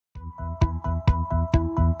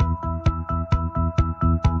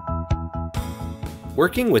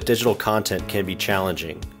Working with digital content can be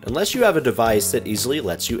challenging, unless you have a device that easily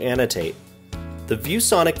lets you annotate. The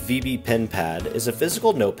ViewSonic VB Pen Pad is a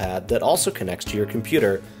physical notepad that also connects to your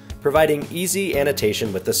computer, providing easy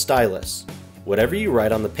annotation with the stylus. Whatever you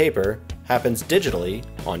write on the paper happens digitally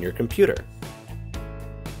on your computer.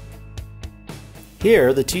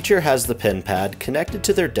 Here, the teacher has the pen pad connected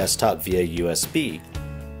to their desktop via USB,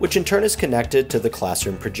 which in turn is connected to the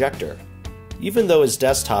classroom projector. Even though his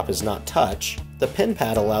desktop is not touch, the pen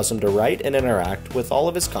pad allows him to write and interact with all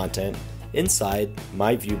of his content inside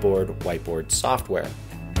My Viewboard whiteboard software.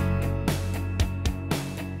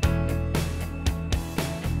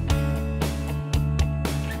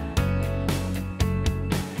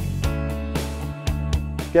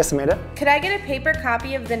 Yes, Amanda? Could I get a paper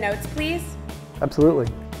copy of the notes, please?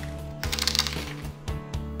 Absolutely.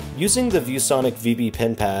 Using the ViewSonic VB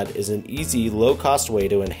Pen Pad is an easy, low-cost way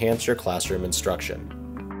to enhance your classroom instruction.